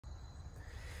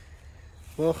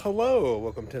Well, hello,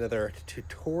 welcome to another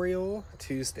tutorial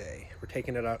Tuesday. We're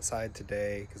taking it outside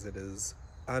today because it is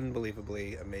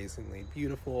unbelievably, amazingly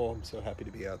beautiful. I'm so happy to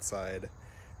be outside.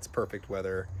 It's perfect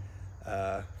weather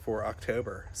for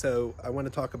October. So I want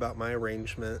to talk about my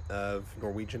arrangement of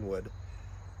Norwegian Wood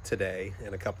today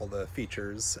and a couple of the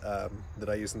features that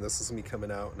I use in this. This is going to be coming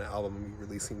out, an album will be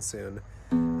releasing soon.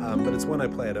 But it's one I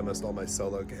play at almost all my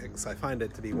solo gigs. I find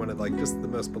it to be one of just the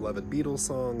most beloved Beatles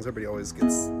songs. Everybody always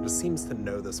just seems to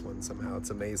know this one somehow. It's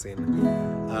amazing.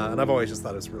 And I've always just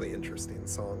thought it's a really interesting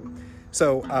song.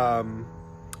 So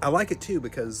I like it too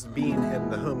because being in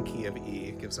the home key of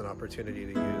E gives an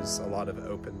opportunity to use a lot of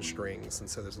open strings. And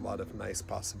so there's a lot of nice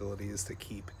possibilities to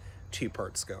keep two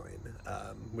parts going,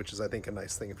 which is, I think, a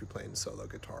nice thing if you're playing solo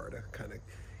guitar, to kind of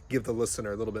give the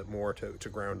listener a little bit more to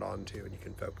ground onto, and you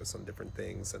can focus on different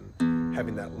things, and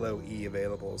having that low E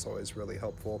available is always really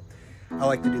helpful. I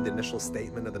like to do the initial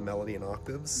statement of the melody in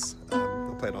octaves.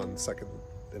 I'll play it on second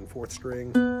and fourth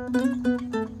string.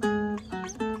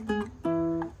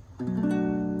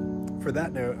 For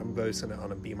that note, I'm voicing it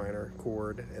on a B minor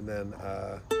chord, and then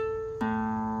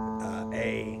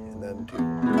A, and then to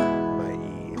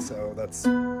my E, so that's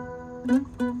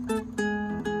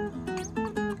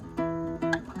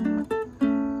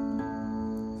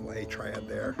triad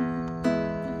there.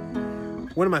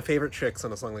 One of my favorite tricks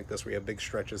on a song like this where you have big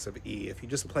stretches of E, if you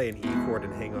just play an E chord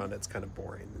and hang on, it's kind of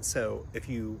boring. So if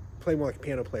you play more like a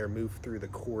piano player, move through the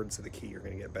chords of the key, you're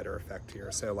going to get better effect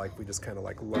here. So we just kind of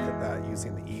look at that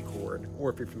using the E chord,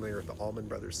 or if you're familiar with the Allman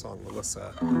Brothers song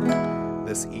Melissa,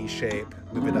 this E shape,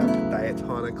 move it up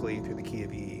diatonically through the key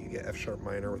of E. You get F sharp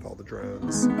minor with all the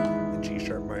drones, and G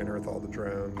sharp minor with all the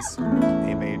drones,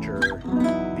 A major,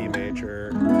 B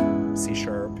major, C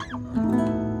sharp,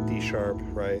 D sharp,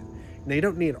 right? Now you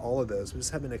don't need all of those, but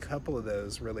just having a couple of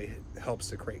those really helps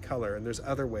to create color, and there's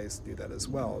other ways to do that as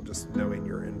well, just knowing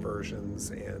your inversions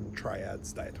and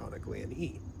triads diatonically in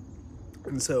E.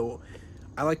 And so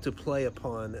I like to play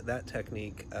upon that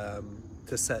technique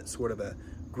to set sort of a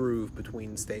groove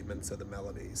between statements of the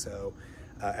melody. So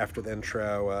after the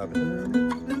intro,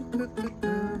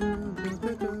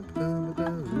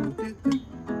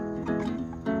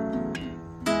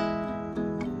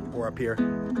 or up here,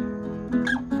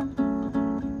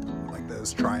 like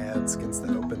those triads against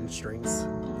the open strings,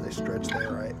 they stretch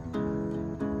there, right?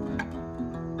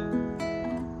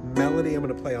 Melody I'm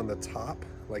going to play on the top,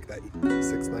 like that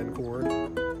 6/9 chord.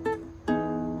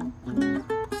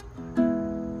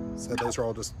 So those are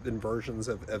all just inversions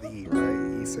of E,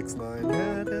 right?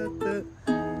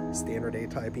 E6/9, standard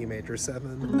A-type, E major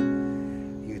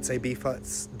 7. You could say B flat,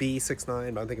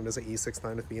 B6/9, but I'm thinking there's an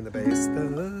E6/9 with B in the bass.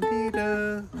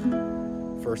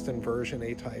 First inversion,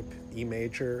 A-type, E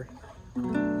major,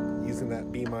 using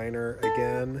that B minor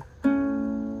again,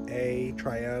 A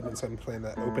triad, and so I'm playing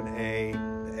that open A,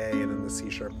 the A, and then the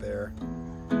C sharp there.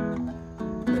 Then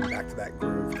back to that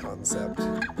groove concept.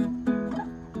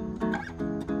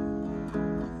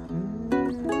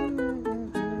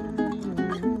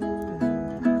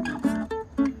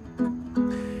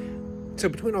 So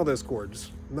between all those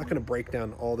chords, I'm not going to break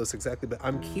down all this exactly, but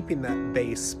I'm keeping that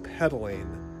bass pedaling,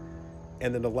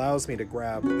 and it allows me to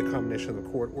grab the combination of the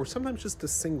chord, or sometimes just a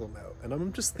single note. And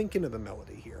I'm just thinking of the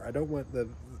melody here. I don't want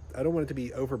it to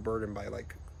be overburdened by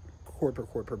chord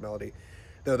per melody,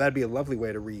 though that'd be a lovely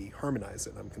way to re-harmonize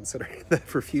it. I'm considering that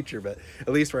for future, but at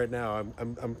least right now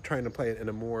I'm trying to play it in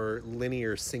a more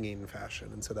linear singing fashion,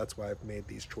 and so that's why I've made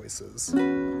these choices.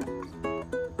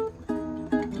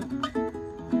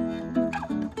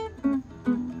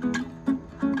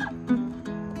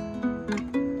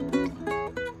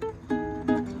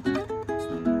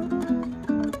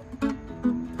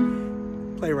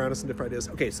 Play around with some different ideas.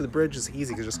 Okay, so the bridge is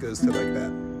easy because it just goes to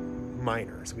that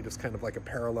minor. So we just kind of like a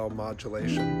parallel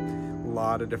modulation. A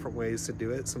lot of different ways to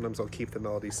do it. Sometimes I'll keep the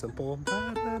melody simple.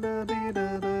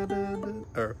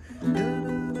 Or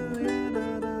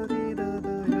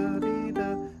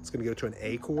it's going to go to an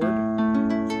A chord,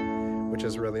 which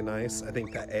is really nice. I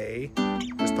think that A,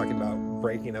 just talking about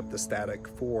breaking up the static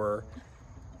for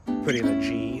putting a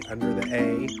G under the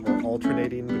A, or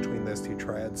alternating between those two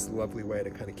triads, a lovely way to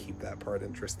kind of keep that part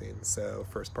interesting. So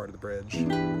first part of the bridge.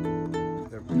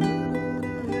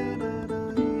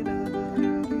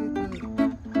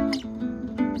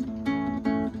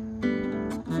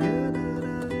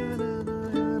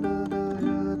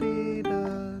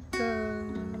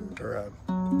 Or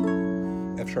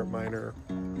F sharp minor.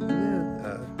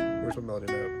 Where's my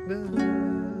melody note?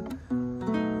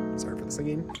 Sorry for the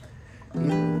singing.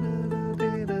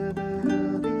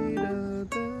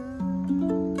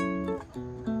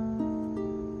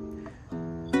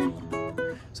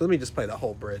 So let me just play the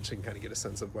whole bridge so you can kind of get a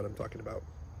sense of what I'm talking about.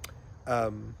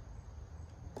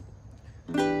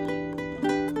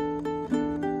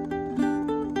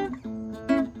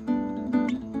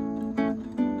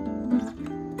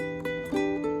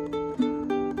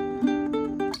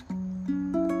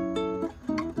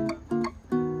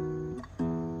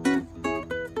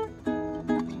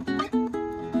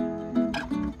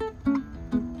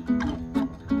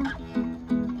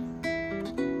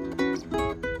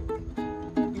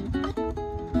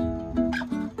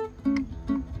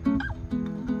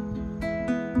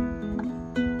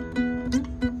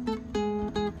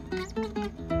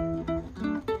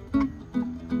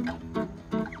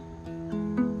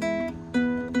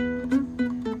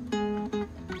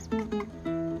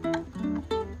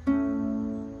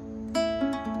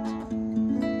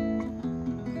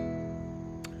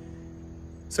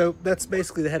 So that's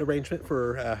basically the head arrangement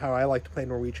for how I like to play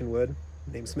Norwegian Wood.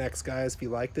 Name's Max, guys. If you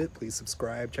liked it, please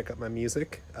subscribe, check out my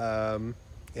music, and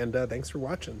thanks for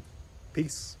watching.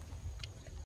 Peace.